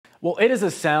Well, it is a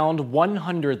sound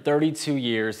 132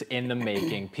 years in the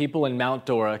making. People in Mount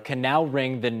Dora can now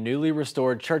ring the newly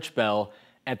restored church bell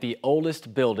at the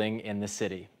oldest building in the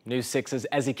city. News 6's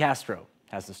Ezzy Castro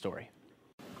has the story.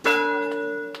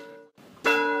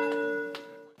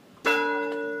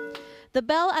 The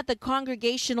bell at the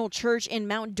Congregational Church in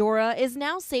Mount Dora is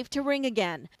now safe to ring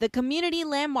again. The community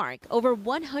landmark, over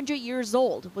 100 years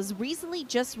old, was recently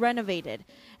just renovated,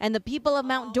 and the people of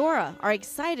Mount Dora are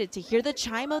excited to hear the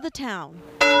chime of the town.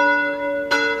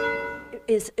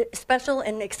 Is special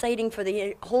and exciting for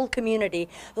the whole community.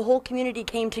 The whole community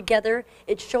came together.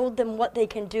 It showed them what they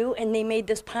can do, and they made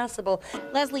this possible.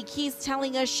 Leslie Key's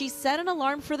telling us she set an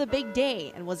alarm for the big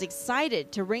day and was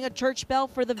excited to ring a church bell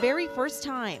for the very first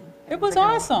time. It was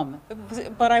awesome,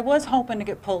 but I was hoping to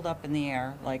get pulled up in the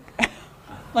air like,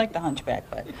 like the Hunchback,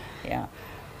 but yeah.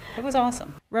 It was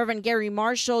awesome. Reverend Gary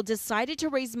Marshall decided to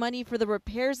raise money for the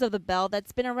repairs of the bell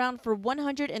that's been around for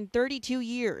 132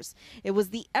 years. It was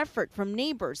the effort from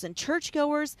neighbors and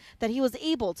churchgoers that he was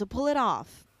able to pull it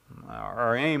off.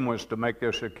 Our aim was to make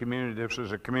this a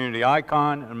community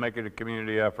icon and make it a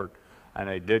community effort, and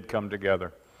they did come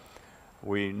together.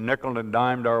 We nickel and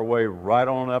dimed our way right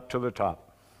on up to the top.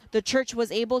 The church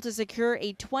was able to secure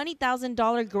a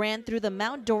 $20,000 grant through the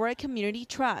Mount Dora Community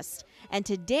Trust. And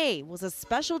today was a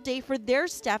special day for their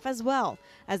staff as well,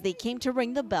 as they came to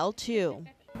ring the bell too.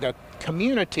 The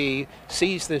community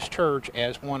sees this church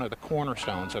as one of the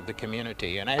cornerstones of the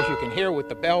community. And as you can hear with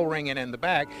the bell ringing in the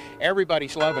back,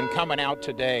 everybody's loving coming out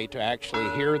today to actually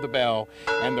hear the bell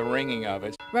and the ringing of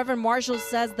it. Reverend Marshall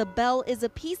says the bell is a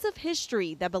piece of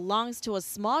history that belongs to a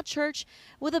small church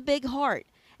with a big heart,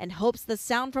 and hopes the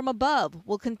sound from above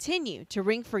will continue to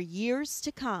ring for years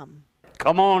to come.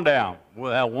 Come on down.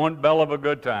 We'll have one bell of a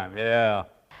good time. Yeah.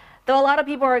 Though a lot of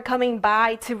people are coming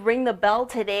by to ring the bell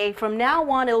today, from now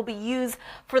on it will be used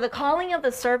for the calling of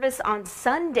the service on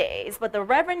Sundays. But the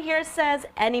Reverend here says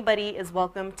anybody is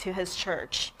welcome to his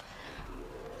church.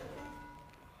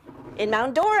 In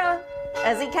Mount Dora,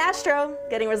 Ezzy Castro,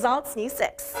 getting results, News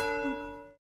 6.